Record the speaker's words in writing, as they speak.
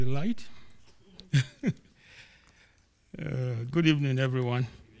light. Good evening, everyone.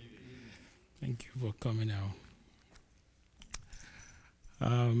 Thank you for coming out.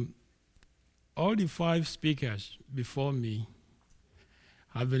 All the 5 speakers before me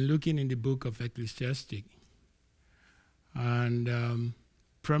have been looking in the book of Ecclesiastes. And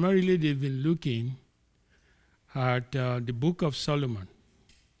primarily they've been looking at the book of Solomon.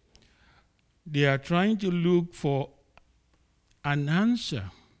 They are trying to look for an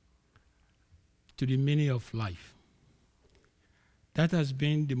answer to the meaning of life. That has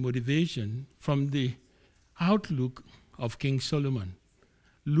been the motivation from the outlook of King Solomon,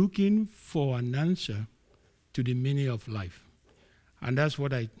 looking for an answer to the meaning of life. And that's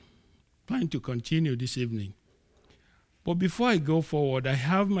what I plan to continue this evening. But before I go forward, I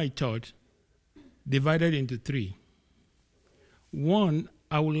have my thought divided into 3. 1,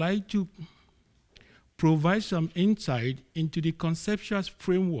 I would like to provide some insight into the conceptual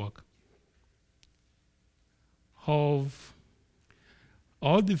framework of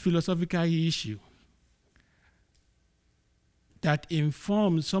all the philosophical issue that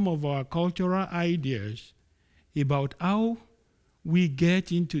inform some of our cultural ideas about how we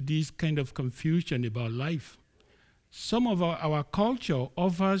get into this kind of confusion about life. Some of our culture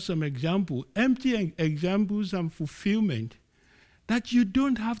offers some example, empty examples and fulfillment that you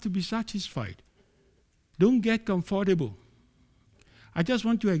don't have to be satisfied. Don't get comfortable. I just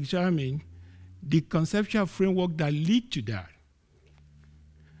want to examine the conceptual framework that lead to that,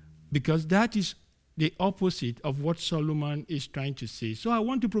 because that is the opposite of what Solomon is trying to say. So I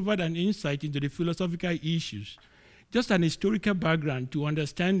want to provide an insight into the philosophical issues, just an historical background to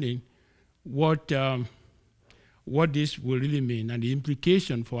understanding what this will really mean and the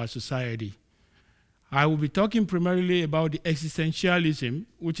implication for our society. I will be talking primarily about the existentialism,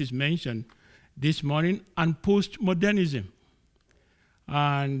 which is mentioned this morning, and postmodernism.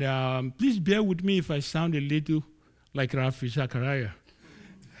 And please bear with me if I sound a little like Rafi Zachariah.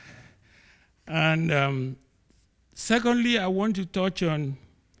 And secondly, I want to touch on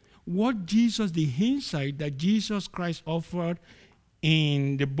the insight that Jesus Christ offered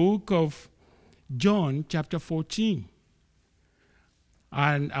in the book of John, chapter 14.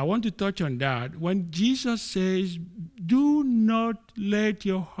 And I want to touch on that. When Jesus says, "Do not let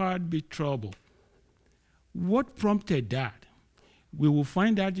your heart be troubled," what prompted that? We will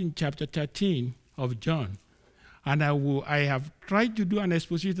find that in chapter 13 of John. And I have tried to do an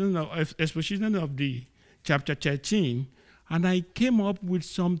exposition of the chapter 13, and I came up with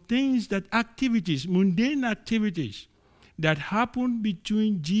some things mundane activities that happened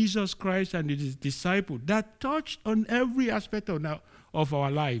between Jesus Christ and his disciples that touched on every aspect of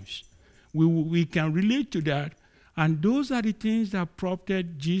our lives. We can relate to that, and those are the things that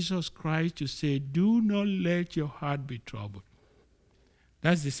prompted Jesus Christ to say, "Do not let your heart be troubled."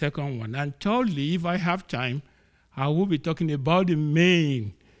 That's the second one. And thirdly, if I have time, I will be talking about the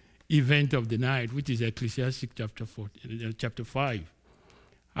main event of the night, which is Ecclesiastes chapter 5.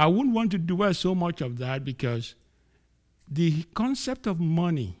 I wouldn't want to dwell so much of that because the concept of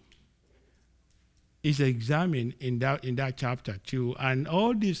money is examined in that chapter too. And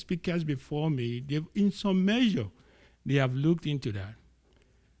all the speakers before me, in some measure, they have looked into that.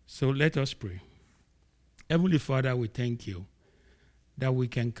 So let us pray. Heavenly Father, we thank you that we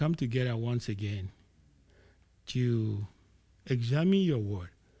can come together once again to examine your word.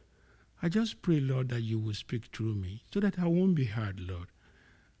 I just pray, Lord, that you will speak through me so that I won't be hard, Lord.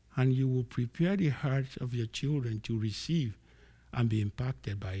 And you will prepare the hearts of your children to receive and be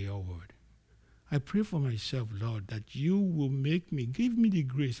impacted by your word. I pray for myself, Lord, that you will give me the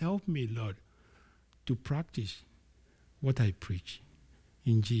grace, help me, Lord, to practice what I preach.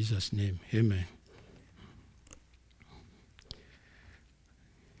 In Jesus' name, amen.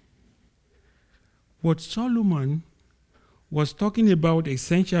 What Solomon was talking about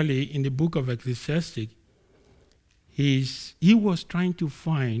essentially in the book of Ecclesiastes is he was trying to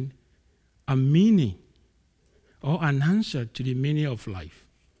find a meaning or an answer to the meaning of life.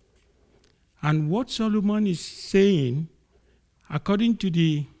 And what Solomon is saying, according to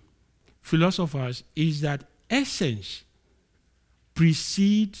the philosophers, is that essence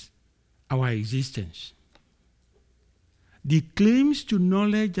precedes our existence. The claims to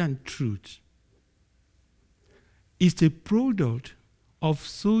knowledge and truth is a product of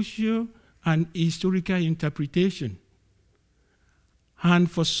social and historical interpretation. And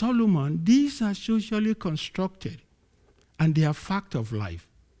for Solomon, these are socially constructed, and they are fact of life.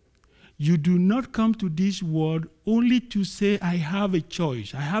 You do not come to this world only to say, I have a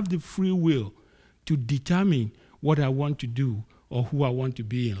choice, I have the free will to determine what I want to do or who I want to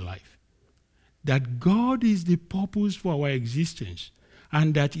be in life. That God is the purpose for our existence,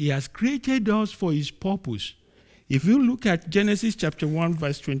 and that he has created us for his purpose. If you look at Genesis chapter 1,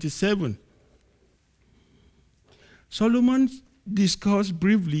 verse 27, Solomon discussed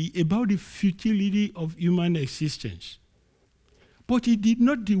briefly about the futility of human existence. But he did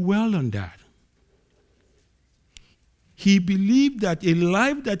not dwell on that. He believed that a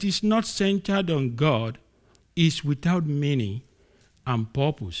life that is not centered on God is without meaning and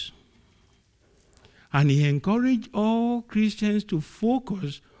purpose. And he encouraged all Christians to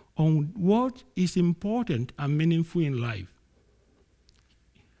focus on what is important and meaningful in life.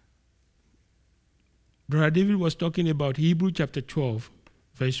 Brother David was talking about Hebrews chapter 12,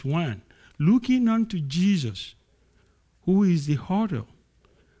 verse 1. Looking unto Jesus, who is the author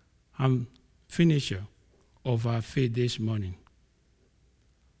and finisher of our faith this morning.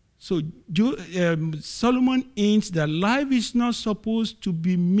 So Solomon hints that life is not supposed to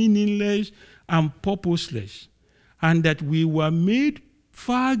be meaningless and purposeless, and that we were made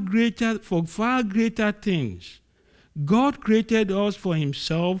for far greater things. God created us for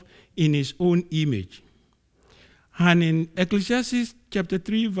himself in his own image. And in Ecclesiastes chapter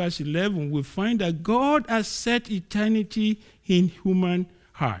 3, verse 11, we find that God has set eternity in human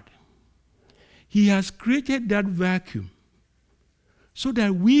heart. He has created that vacuum so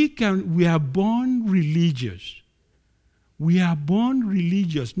that we are born religious. We are born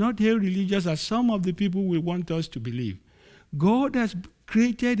religious, not irreligious as some of the people will want us to believe. God has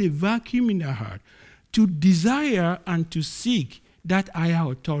created a vacuum in our heart to desire and to seek that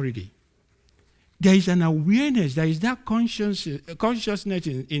higher authority. There is an awareness, there is that consciousness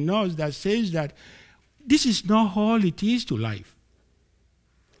in us that says that this is not all it is to life,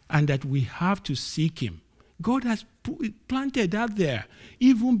 and that we have to seek him. God has planted that there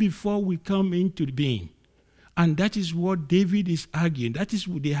even before we come into being. And that is what David is arguing. That is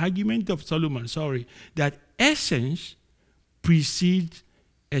the argument of Solomon, that essence precedes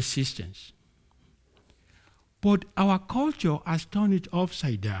existence. But our culture has turned it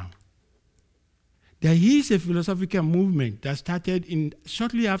upside down. There is a philosophical movement that started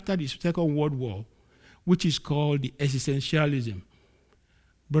shortly after the Second World War, which is called the existentialism.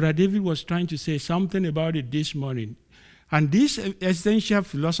 Brother David was trying to say something about it this morning. And these existential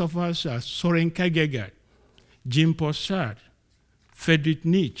philosophers are Soren Kierkegaard, Jean-Paul Sartre, Friedrich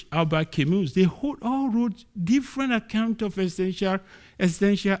Nietzsche, Albert Camus. They all wrote different accounts of existential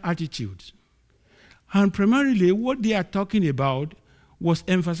attitudes. And primarily what they are talking about was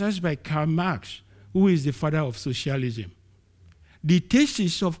emphasized by Karl Marx, who is the father of socialism. The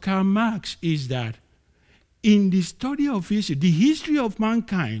thesis of Karl Marx is that in the study of history, the history of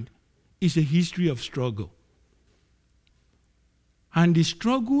mankind is a history of struggle. And the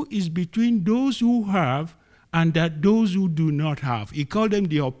struggle is between those who have and those who do not have. He called them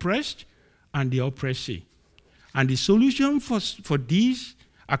the oppressed and the oppressee. And the solution for this,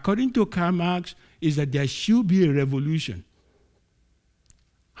 according to Karl Marx, is that there should be a revolution.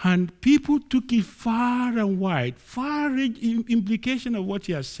 And people took it far and wide, far-reaching implication of what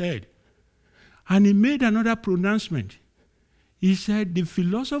he has said. And he made another pronouncement. He said, the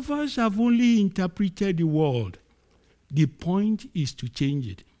philosophers have only interpreted the world. The point is to change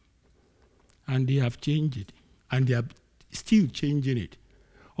it. And they have changed it. And they are still changing it.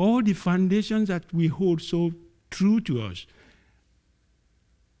 All the foundations that we hold so true to us.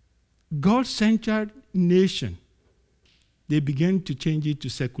 God-centered nation, they began to change it to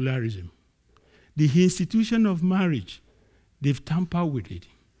secularism. The institution of marriage, they've tampered with it.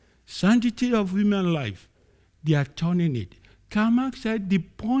 Sanctity of human life, they are turning it. Karl Marx said the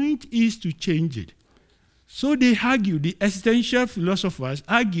point is to change it. So they argue, the existential philosophers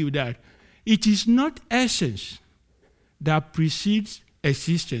argue that it is not essence that precedes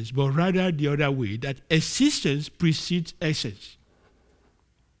existence, but rather the other way, that existence precedes essence.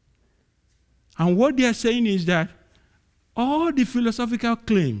 And what they are saying is that all the philosophical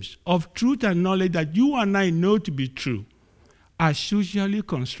claims of truth and knowledge that you and I know to be true are socially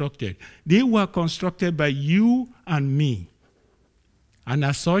constructed. They were constructed by you and me. And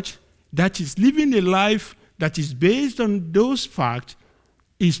as such, that is living a life that is based on those facts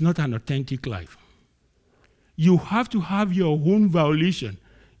is not an authentic life. You have to have your own volition,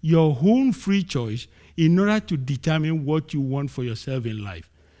 your own free choice in order to determine what you want for yourself in life.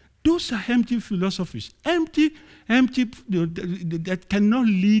 Those are empty philosophies, empty that cannot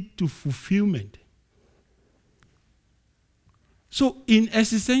lead to fulfillment. So in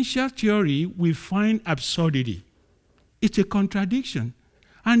existential theory, we find absurdity. It's a contradiction.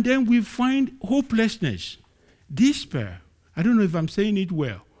 And then we find hopelessness, despair. I don't know if I'm saying it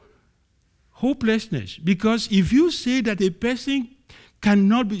well. Hopelessness. Because if you say that a person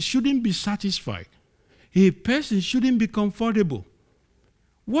shouldn't be satisfied, a person shouldn't be comfortable,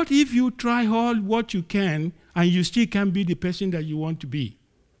 What if you try all what you can and you still can't be the person that you want to be?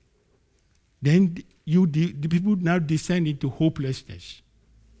 Then the people now descend into hopelessness.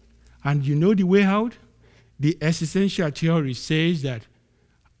 And you know the way out? The existential theory says that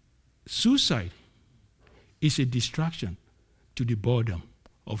suicide is a distraction to the boredom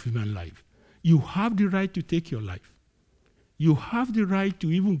of human life. You have the right to take your life. You have the right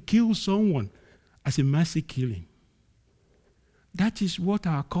to even kill someone as a mercy killing. That is what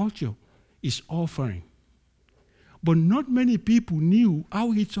our culture is offering. But not many people knew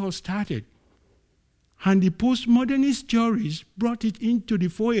how it all started. And the postmodernist theories brought it into the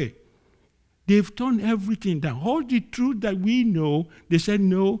foyer. They've turned everything down. All the truth that we know, they said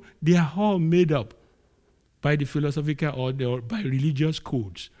no, they are all made up by the philosophical order or by religious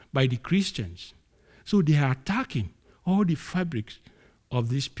codes, by the Christians. So they are attacking all the fabrics of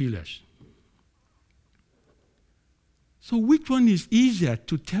these pillars. So which one is easier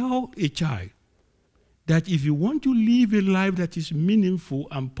to tell a child that if you want to live a life that is meaningful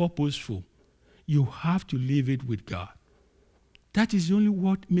and purposeful, you have to live it with God? That is only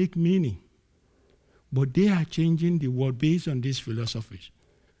what makes meaning. But they are changing the world based on these philosophies.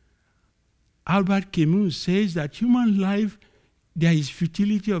 Albert Camus says that human life, there is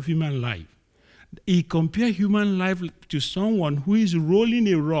futility of human life. He compares human life to someone who is rolling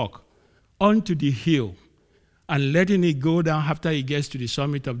a rock onto the hill and letting it go down after it gets to the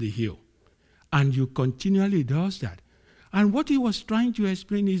summit of the hill. And you continually does that. And what he was trying to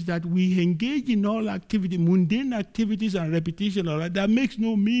explain is that we engage in all activity, mundane activities and repetition, all that makes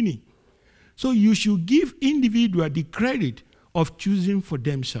no meaning. So you should give individual the credit of choosing for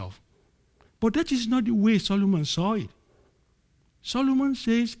themselves. But that is not the way Solomon saw it. Solomon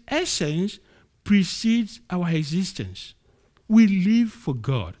says essence precedes our existence. We live for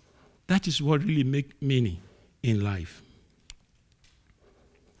God. That is what really makes meaning in life.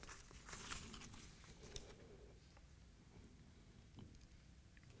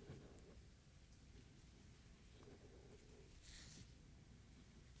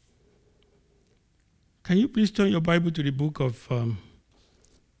 Can you please turn your Bible to the book of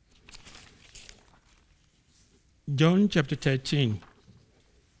John chapter 13.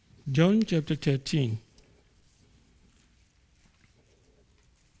 John chapter 13.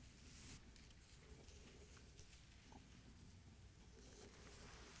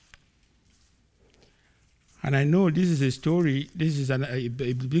 And I know this is a story, this is a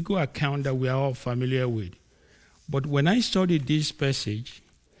biblical account that we are all familiar with. But when I studied this passage,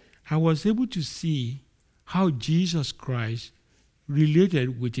 I was able to see how Jesus Christ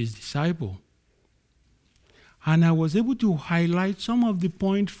related with his disciple. And I was able to highlight some of the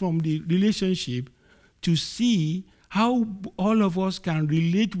points from the relationship to see how all of us can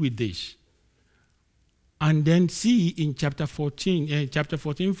relate with this. And then see in chapter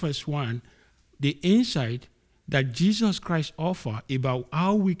 14 verse 1, the insight that Jesus Christ offers about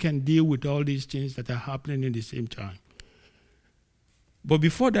how we can deal with all these things that are happening in the same time. But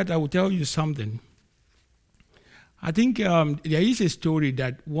before that, I will tell you something. I think there is a story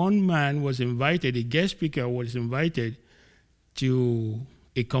that one man was invited, a guest speaker was invited to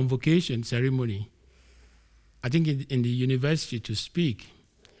a convocation ceremony, I think in the university, to speak.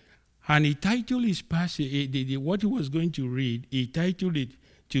 And he titled his passage, what he was going to read, he titled it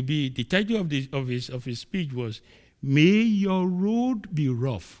to be, the title of his speech was, "May your road be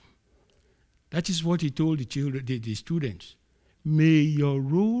rough." That is what he told the children, the students. May your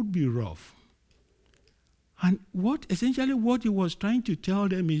road be rough. And essentially what he was trying to tell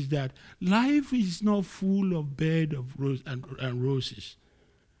them is that life is not full of beds of roses.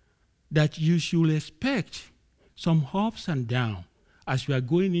 That you should expect some ups and downs as you are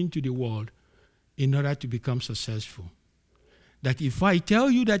going into the world in order to become successful. That if I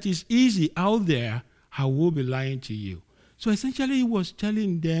tell you that it's easy out there, I will be lying to you. So essentially he was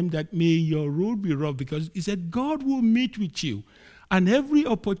telling them that may your road be rough, because he said God will meet with you. And every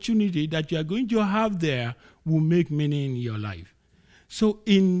opportunity that you are going to have there will make meaning in your life. So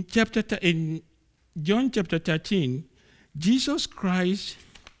in John chapter 13, Jesus Christ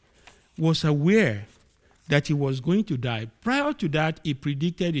was aware that he was going to die. Prior to that, he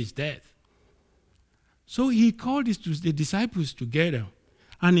predicted his death. So he called the disciples together.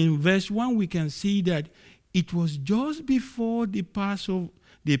 And in verse 1, we can see that it was just before the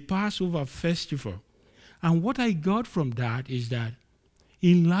Passover festival. And what I got from that is that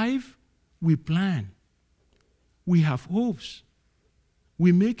in life, we plan. We have hopes.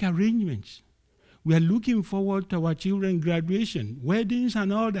 We make arrangements. We are looking forward to our children's graduation, weddings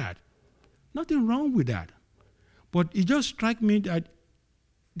and all that. Nothing wrong with that. But it just struck me that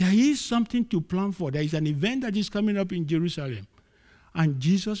there is something to plan for. There is an event that is coming up in Jerusalem. And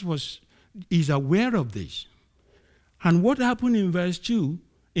Jesus is aware of this. And what happened in verse 2,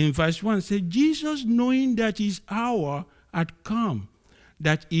 in verse 1, said, Jesus, knowing that his hour had come,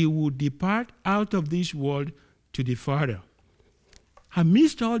 that he would depart out of this world to the Father.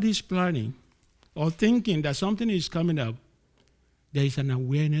 Amidst all this planning, or thinking that something is coming up, there is an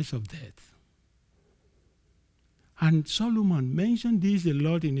awareness of death. And Solomon mentioned this a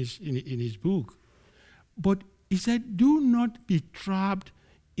lot in his book. But he said, do not be trapped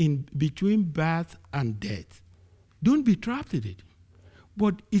in between birth and death. Don't be trapped in it.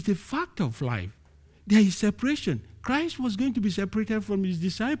 But it's a fact of life. There is separation. Christ was going to be separated from his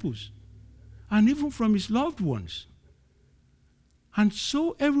disciples and even from his loved ones. And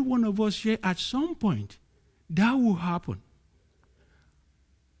so every one of us here, at some point, that will happen.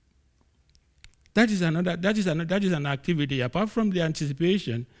 That is an activity. Apart from the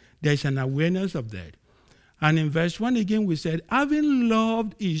anticipation, there is an awareness of that. And in verse 1 again, we said, having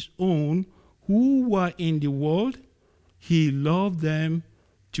loved his own who were in the world, he loved them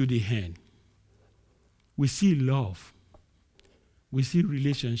to the end. We see love. We see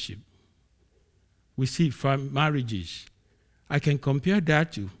relationship. We see marriages. I can compare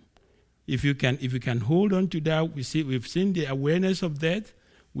that to, if you can hold on to that, we've seen the awareness of death,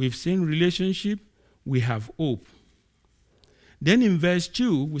 we've seen relationship, we have hope. Then in verse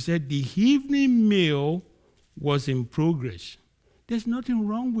 2, we said the evening meal was in progress. There's nothing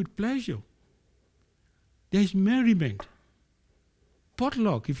wrong with pleasure. There's merriment.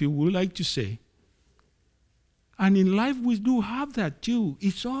 Potluck, if you would like to say. And in life we do have that too.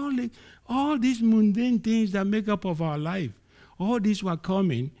 It's all these mundane things that make up of our life. All these were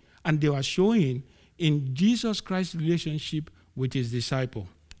coming and they were showing in Jesus Christ's relationship with his disciple.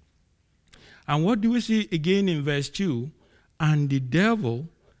 And what do we see again in verse 2? And the devil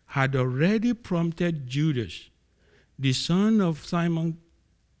had already prompted Judas, the son of Simon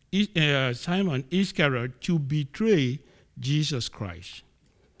Iscariot, to betray Jesus Christ.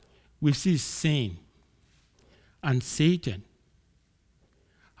 We see sin and Satan.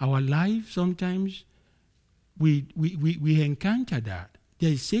 Our life sometimes, we encounter that.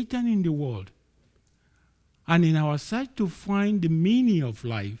 There is Satan in the world. And in our search to find the meaning of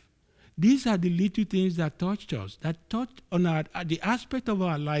life, these are the little things that touched us, that touched on the aspect of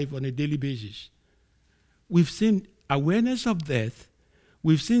our life on a daily basis. We've seen awareness of death.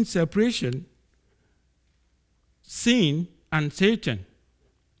 We've seen separation, sin, and Satan.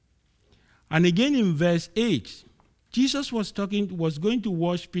 And again in verse 8, Jesus was going to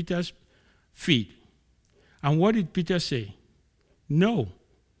wash Peter's feet. And what did Peter say? No,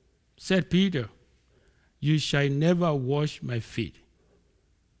 said Peter, you shall never wash my feet.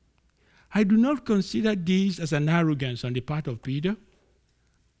 I do not consider this as an arrogance on the part of Peter.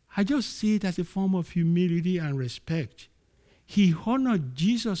 I just see it as a form of humility and respect. He honored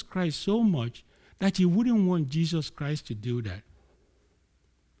Jesus Christ so much that he wouldn't want Jesus Christ to do that.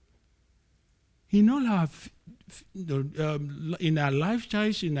 In all our, in our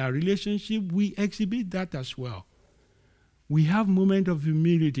lifestyles, in our relationship, we exhibit that as well. We have moments of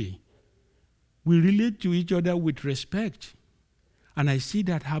humility. We relate to each other with respect. And I see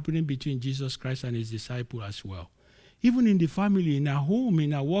that happening between Jesus Christ and his disciple as well. Even in the family, in our home,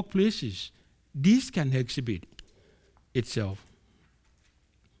 in our workplaces, this can exhibit itself.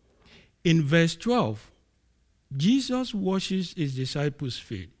 In verse 12, Jesus washes his disciples'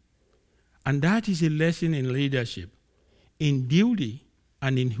 feet. And that is a lesson in leadership, in duty,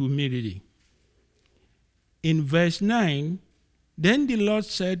 and in humility. In verse 9, then the Lord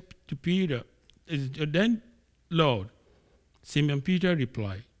said to Peter, then Lord, Simon Peter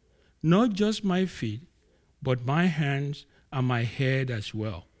replied, not just my feet, but my hands and my head as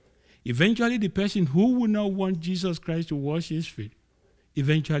well. Eventually, the person who would not want Jesus Christ to wash his feet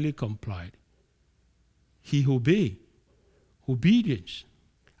eventually complied. He obeyed. Obedience.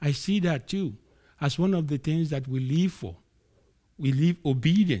 I see that too as one of the things that we live for. We live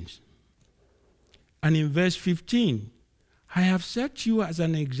obedience. And in verse 15, I have set you as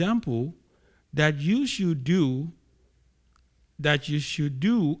an example that you should do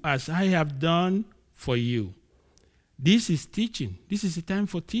as I have done for you. This is teaching. This is a time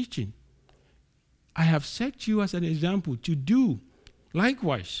for teaching. I have set you as an example to do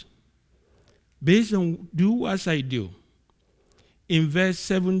likewise, based on do as I do. In verse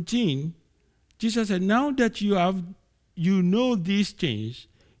 17, Jesus said, now that you know these things,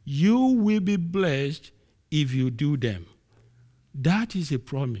 you will be blessed if you do them. That is a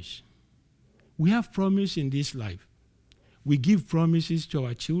promise. We have promise in this life. We give promises to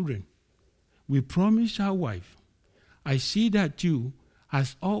our children. We promise our wife. I see that too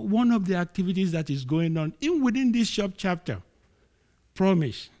as one of the activities that is going on even within this short chapter.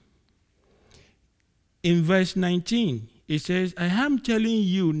 promise. In verse 19, it says, I am telling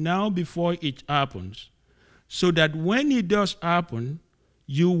you now before it happens, so that when it does happen,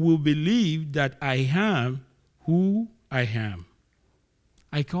 you will believe that I am who I am.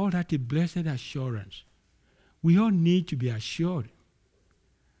 I call that a blessed assurance. We all need to be assured.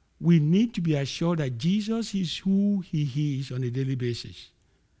 We need to be assured that Jesus is who he is on a daily basis.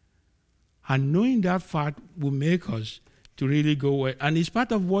 And knowing that fact will make us to really go away. And it's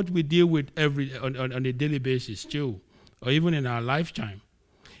part of what we deal with on a daily basis too, or even in our lifetime.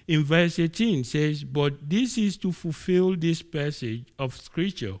 In verse 18 says, but this is to fulfill this passage of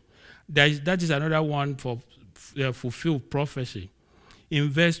Scripture. That is another one for fulfilled prophecy. In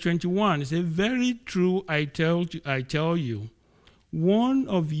verse 21, it says, very true I tell you, one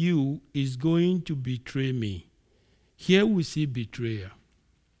of you is going to betray me. Here we see betrayal.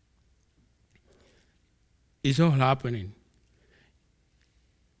 It's all happening.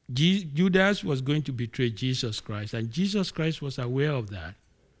 Judas was going to betray Jesus Christ, and Jesus Christ was aware of that.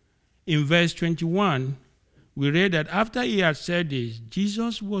 In verse 21, we read that after he had said this,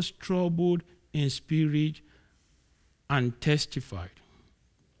 Jesus was troubled in spirit and testified.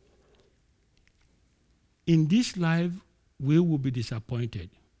 In this life, we will be disappointed.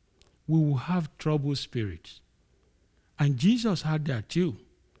 We will have troubled spirits. And Jesus had that too.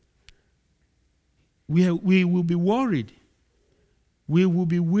 We will be worried. We will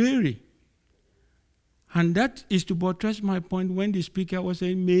be weary. And that is to buttress my point when the speaker was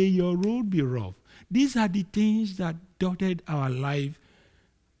saying, may your road be rough. These are the things that dotted our life.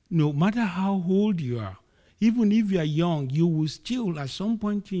 No matter how old you are, even if you are young, you will still at some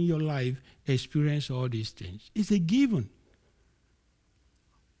point in your life experience all these things. It's a given.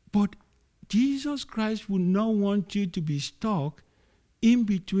 But Jesus Christ would not want you to be stuck in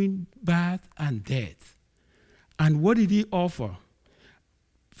between birth and death. And what did he offer?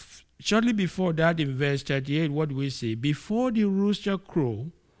 Shortly before that, in verse 38, what do we say? Before the rooster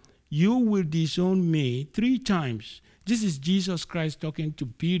crow, you will disown me 3 times. This is Jesus Christ talking to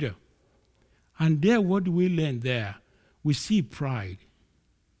Peter. And there, what do we learn there? We see pride,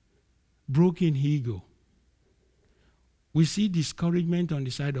 broken ego. We see discouragement on the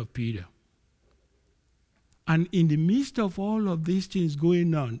side of Peter. And in the midst of all of these things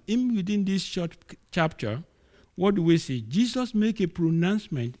going on, within this short chapter, what do we see? Jesus make a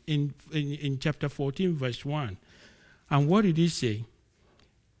pronouncement in chapter 14, verse 1. And what did he say?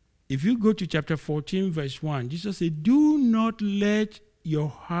 If you go to chapter 14, verse 1, Jesus said, do not let your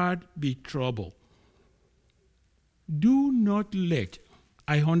heart be troubled. Do not let.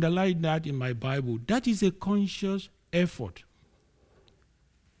 I underline that in my Bible. That is a conscious effort.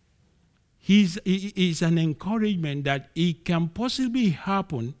 It's an encouragement that it can possibly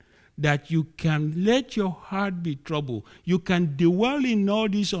happen that you can let your heart be troubled. You can dwell in all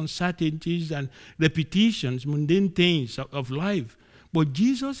these uncertainties and repetitions, mundane things of life. But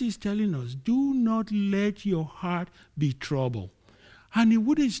Jesus is telling us, do not let your heart be troubled. And he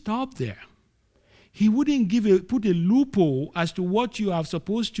wouldn't stop there. He wouldn't put a loophole as to what you are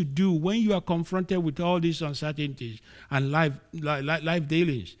supposed to do when you are confronted with all these uncertainties and life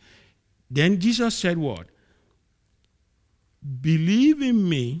dealings. Then Jesus said what? Believe in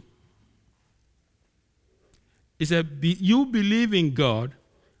me. He said, you believe in God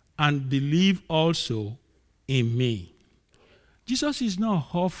and believe also in me. Jesus is not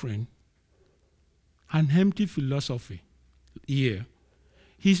offering an empty philosophy here.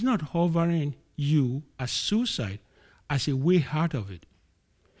 He's not offering you as suicide as a way out of it.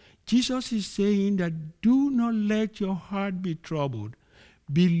 Jesus is saying that do not let your heart be troubled.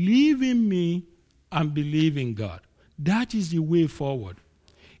 Believe in me and believe in God. That is the way forward.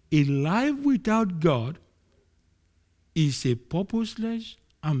 A life without God is a purposeless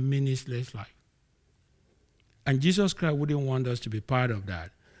and meaningless life. And Jesus Christ wouldn't want us to be part of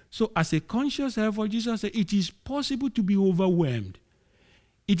that. So as a conscious effort, Jesus said it is possible to be overwhelmed.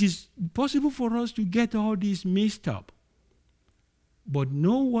 It is possible for us to get all this mixed up. But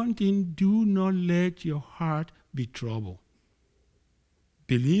know one thing, do not let your heart be troubled.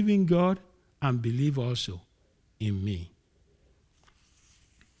 Believe in God and believe also in me.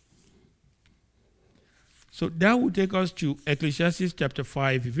 So that will take us to Ecclesiastes chapter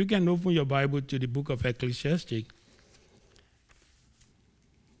 5. If you can open your Bible to the book of Ecclesiastes.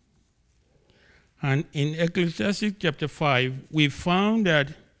 And in Ecclesiastes chapter 5, we found that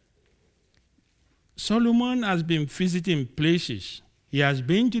Solomon has been visiting places. He has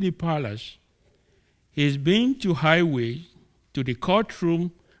been to the palace. He's been to highways, to the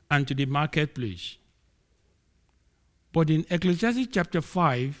courtroom, and to the marketplace. But in Ecclesiastes chapter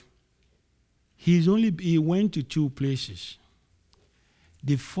 5, he went to 2 places.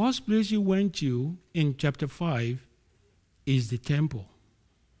 The first place he went to in chapter 5 is the temple.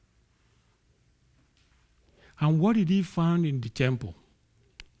 And what did he find in the temple?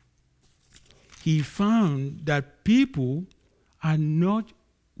 He found that people are not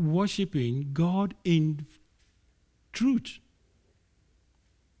worshiping God in truth.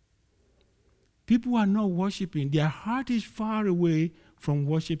 People are not worshiping. Their heart is far away from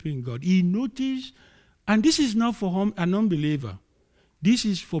worshiping God. He noticed, and this is not for an unbeliever. This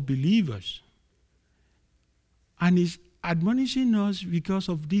is for believers. And he's admonishing us because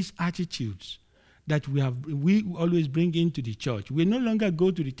of these attitudes that we always bring into the church. We no longer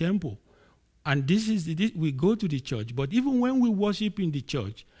go to the temple. And we go to the church. But even when we worship in the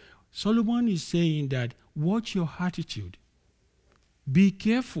church, Solomon is saying that watch your attitude. Be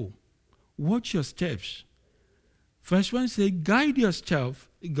careful. Watch your steps. Verse 1 says, guide your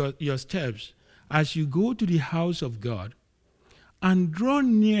steps as you go to the house of God, and draw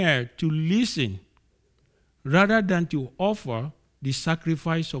near to listen rather than to offer the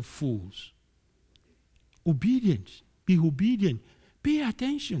sacrifice of fools. Obedience. Be obedient. Pay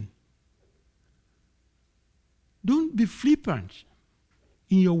attention. Don't be flippant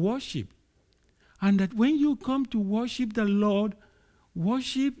in your worship. And that when you come to worship the Lord,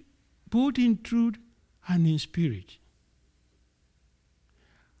 worship both in truth and in spirit.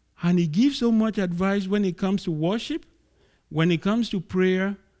 And he gives so much advice when it comes to worship, when it comes to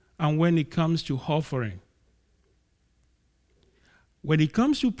prayer, and when it comes to offering. When it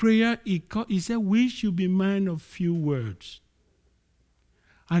comes to prayer, he said, we should be men of few words.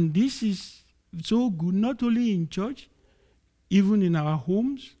 And this is so good, not only in church, even in our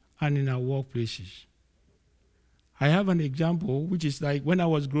homes and in our workplaces. I have an example, which is like when I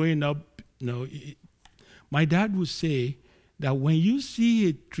was growing up, my dad would say that when you see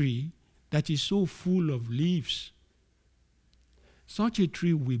a tree that is so full of leaves, such a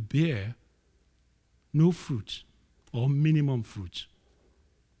tree will bear no fruit or minimum fruit.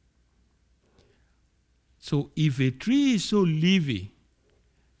 So if a tree is so leafy,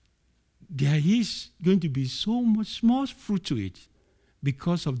 there is going to be so much small fruit to it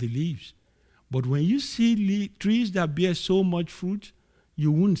because of the leaves. But when you see trees that bear so much fruit,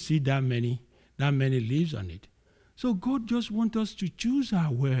 you won't see that many leaves on it. So God just wants us to choose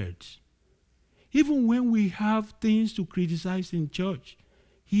our words. Even when we have things to criticize in church,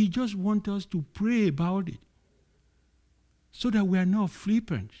 he just wants us to pray about it so that we are not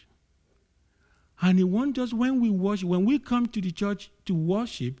flippant. And he wants us, when we worship, when we come to the church to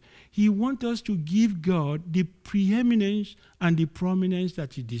worship, he wants us to give God the preeminence and the prominence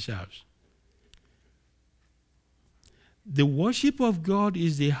that he deserves. The worship of God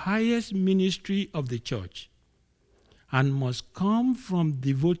is the highest ministry of the church and must come from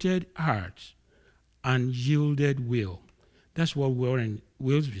devoted hearts and yielded will. That's what Warren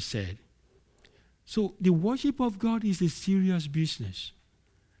Wiersbe said. So the worship of God is a serious business.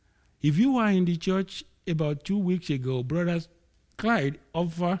 If you were in the church about 2 weeks ago, Brother Clyde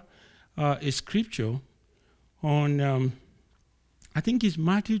offered a scripture on, I think it's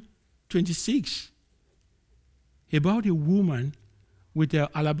Matthew 26, about a woman with an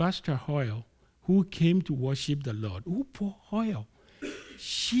alabaster oil who came to worship the Lord. Who poured oil?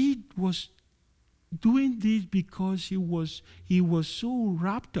 She was doing this because he was so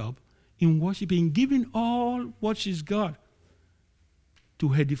wrapped up in worshiping, giving all what she's got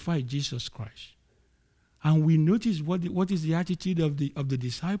to edify Jesus Christ. And we notice what is the attitude of the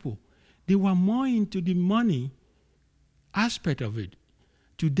disciple. They were more into the money aspect of it.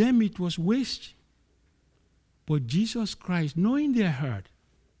 To them it was waste. But Jesus Christ, knowing their heart,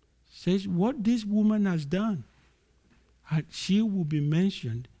 says what this woman has done, and she will be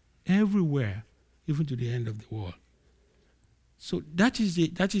mentioned everywhere, even to the end of the world. So that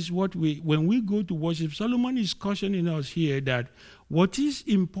is what when we go to worship, Solomon is cautioning us here that what is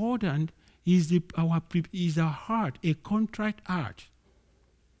important is our heart, a contrite heart.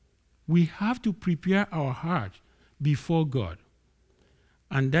 We have to prepare our heart before God.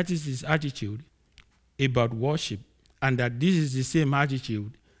 And that is his attitude about worship. And that this is the same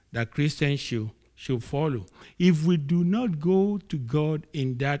attitude that Christians should follow. If we do not go to God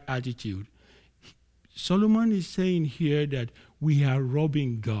in that attitude, Solomon is saying here that we are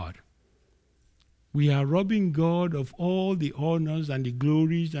robbing God. We are robbing God of all the honors and the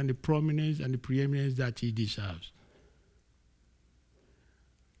glories and the prominence and the preeminence that he deserves.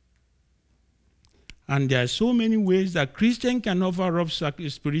 And there are so many ways that Christians can offer up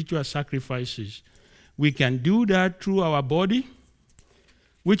spiritual sacrifices. We can do that through our body,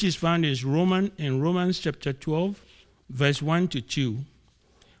 which is found in Romans chapter 12, verse 1 to 2.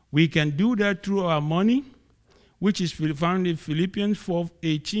 We can do that through our money, which is found in Philippians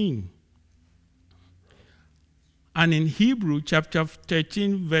 4:18. And in Hebrew chapter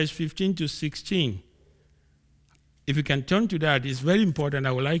 13, verse 15 to 16. If you can turn to that, it's very important.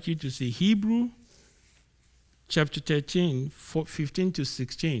 I would like you to see Hebrew chapter 13, 15 to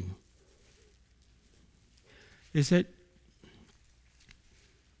 16. He said,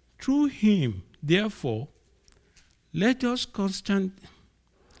 through him, therefore, let us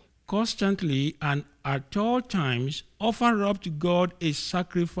constantly and at all times offer up to God a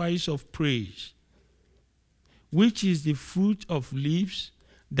sacrifice of praise, which is the fruit of lips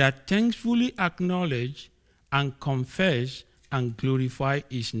that thankfully acknowledge and confess and glorify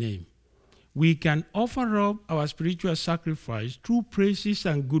his name. We can offer up our spiritual sacrifice through praises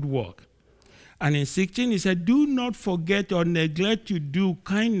and good work. And in 16, he said, do not forget or neglect to do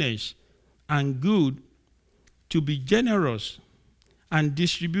kindness and good, to be generous and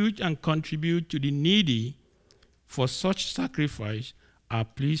distribute and contribute to the needy, for such sacrifice are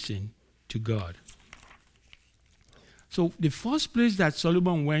pleasing to God. So the first place that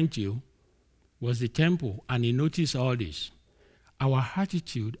Solomon went to was the temple, and he noticed all this. Our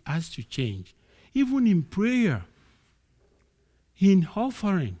attitude has to change. Even in prayer, in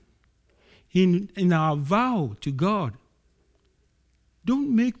offering, in our vow to God.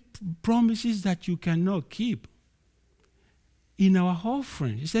 Don't make promises that you cannot keep. In our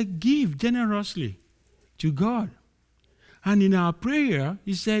offering, he said, give generously to God. And in our prayer,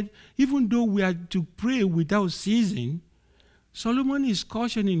 he said, even though we are to pray without ceasing, Solomon is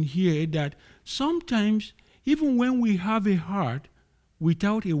cautioning here that sometimes, even when we have a heart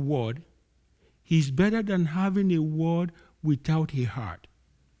without a word, it's better than having a word without a heart.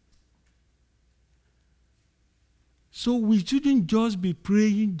 So we shouldn't just be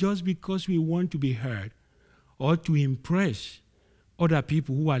praying just because we want to be heard or to impress other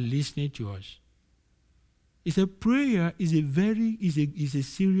people who are listening to us. It's a prayer is a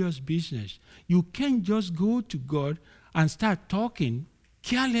serious business. You can't just go to God and start talking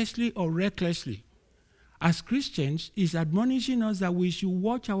carelessly or recklessly. As Christians, it's admonishing us that we should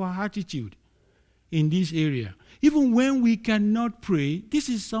watch our attitude in this area. Even when we cannot pray, this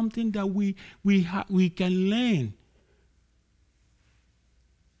is something that we can learn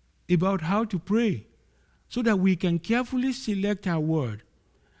about how to pray so that we can carefully select our word.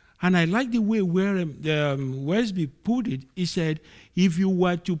 And I like the way where Westby put it. He said, if you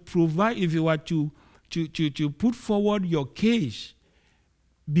were to put forward your case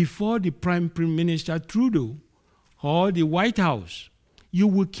before the Prime Minister Trudeau or the White House, you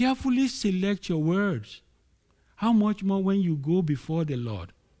will carefully select your words. How much more when you go before the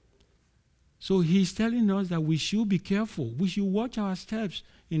Lord? So he's telling us that we should be careful. We should watch our steps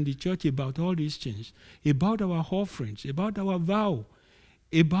in the church about all these things, about our offerings, about our vow,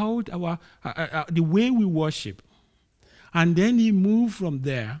 about our the way we worship. And then he moved from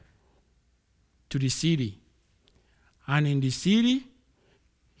there to the city. And in the city,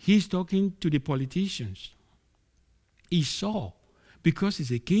 he's talking to the politicians. He saw, because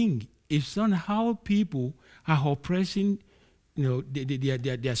he's a king, if somehow people are oppressing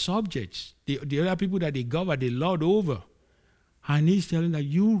their subjects, the other people that they govern, they lord over. And he's telling that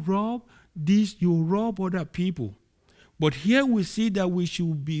you rob other people. But here we see that we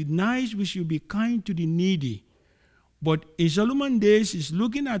should be nice, we should be kind to the needy. But in Solomon's days, he's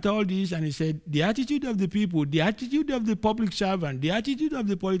looking at all this and he said, the attitude of the people, the attitude of the public servant, the attitude of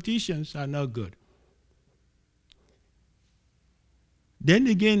the politicians are not good. Then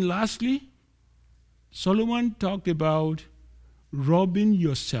again, lastly, Solomon talked about robbing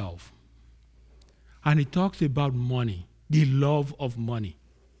yourself. And he talks about money, the love of money.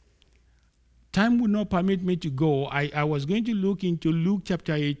 Time would not permit me to go. I was going to look into Luke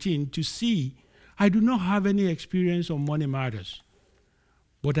chapter 18 to see. I do not have any experience on money matters,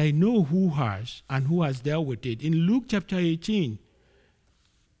 but I know who has and who has dealt with it. In Luke chapter 18,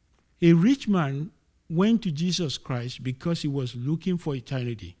 a rich man went to Jesus Christ because he was looking for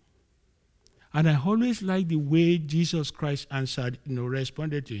eternity. And I always like the way Jesus Christ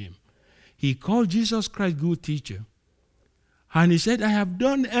responded to him. He called Jesus Christ good teacher. And he said, I have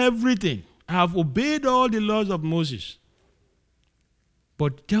done everything. I have obeyed all the laws of Moses.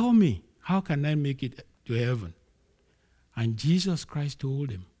 But tell me, how can I make it to heaven? And Jesus Christ told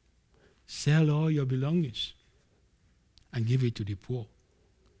him, sell all your belongings and give it to the poor.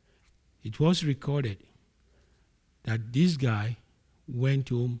 It was recorded that this guy went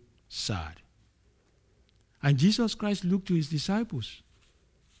home sad. And Jesus Christ looked to his disciples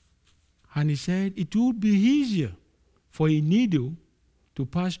and he said, it would be easier for a camel to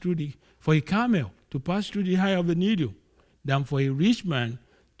pass through the eye of the needle than for a rich man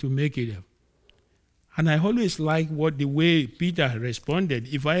to make it up. And I always like the way Peter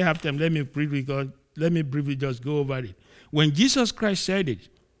responded. If I have time, let me briefly just go over it. When Jesus Christ said it,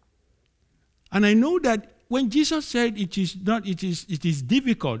 and I know that when Jesus said it is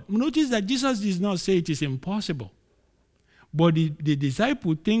difficult, notice that Jesus did not say it is impossible. But the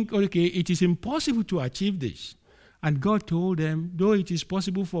disciple think, okay, it is impossible to achieve this. And God told them, though it is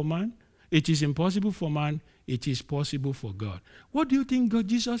possible for man, it is impossible for man, it is possible for God. What do you think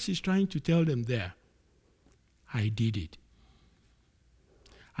Jesus is trying to tell them there? I did it.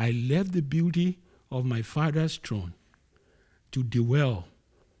 I left the beauty of my Father's throne to dwell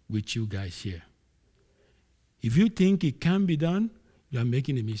with you guys here. If you think it can be done, you are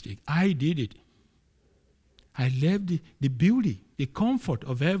making a mistake. I did it. I left the beauty, the comfort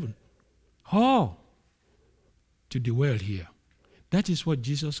of heaven, all to dwell here. That is what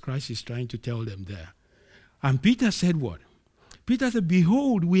Jesus Christ is trying to tell them there. And Peter said what? Peter said,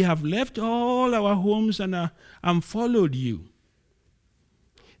 behold, we have left all our homes and followed you.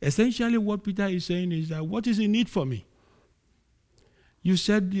 Essentially what Peter is saying is that, what is in it for me? You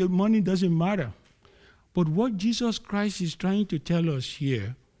said your money doesn't matter. But what Jesus Christ is trying to tell us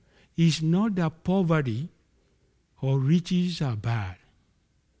here is not that poverty or riches are bad.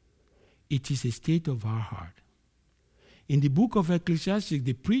 It is a state of our heart. In the book of Ecclesiastes,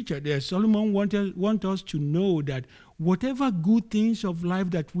 the preacher there, Solomon wants us to know that whatever good things of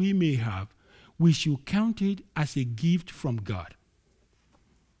life that we may have, we should count it as a gift from God.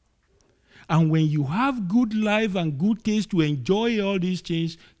 And when you have good life and good taste to enjoy all these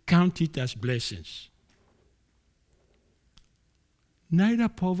things, count it as blessings. Neither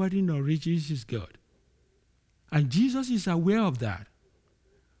poverty nor riches is good. And Jesus is aware of that.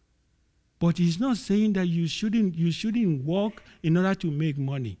 But he's not saying that you shouldn't work in order to make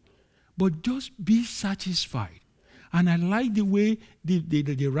money. But just be satisfied. And I like the way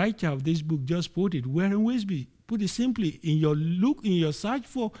the writer of this book just put it. Warren Wiersbe put it simply, in your search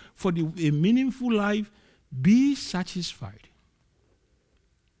for a meaningful life, be satisfied.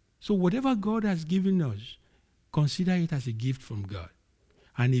 So whatever God has given us, consider it as a gift from God.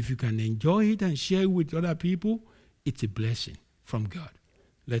 And if you can enjoy it and share it with other people, it's a blessing from God.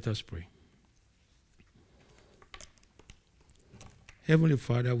 Let us pray. Heavenly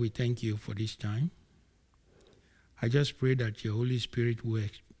Father, we thank you for this time. I just pray that your Holy Spirit will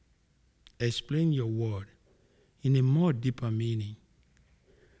explain your word in a more deeper meaning,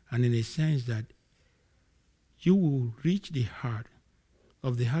 and in a sense that you will reach the heart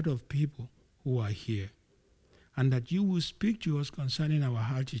of people who are here, and that you will speak to us concerning our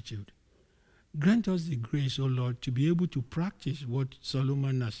attitude. Grant us the grace, O Lord, to be able to practice what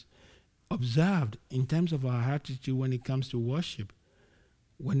Solomon has observed in terms of our attitude when it comes to worship,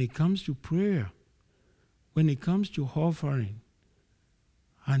 when it comes to prayer, when it comes to offering,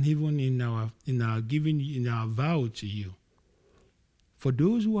 and even in our giving, in our vow to you. For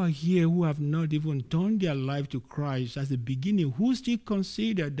those who are here who have not even turned their life to Christ as the beginning, who still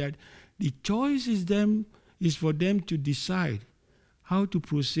consider that the choice is for them to decide how to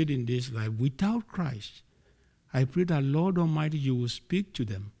proceed in this life without Christ, I pray that, Lord Almighty, you will speak to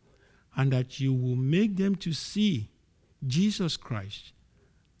them and that you will make them to see Jesus Christ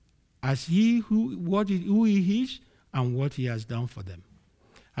as who he is and what he has done for them.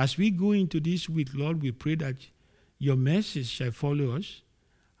 As we go into this week, Lord, we pray that your message shall follow us,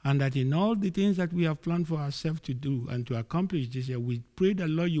 and that in all the things that we have planned for ourselves to do and to accomplish this year, we pray that,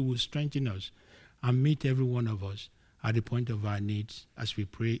 Lord, you will strengthen us and meet every one of us at the point of our needs, as we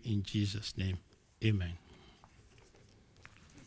pray in Jesus' name. Amen.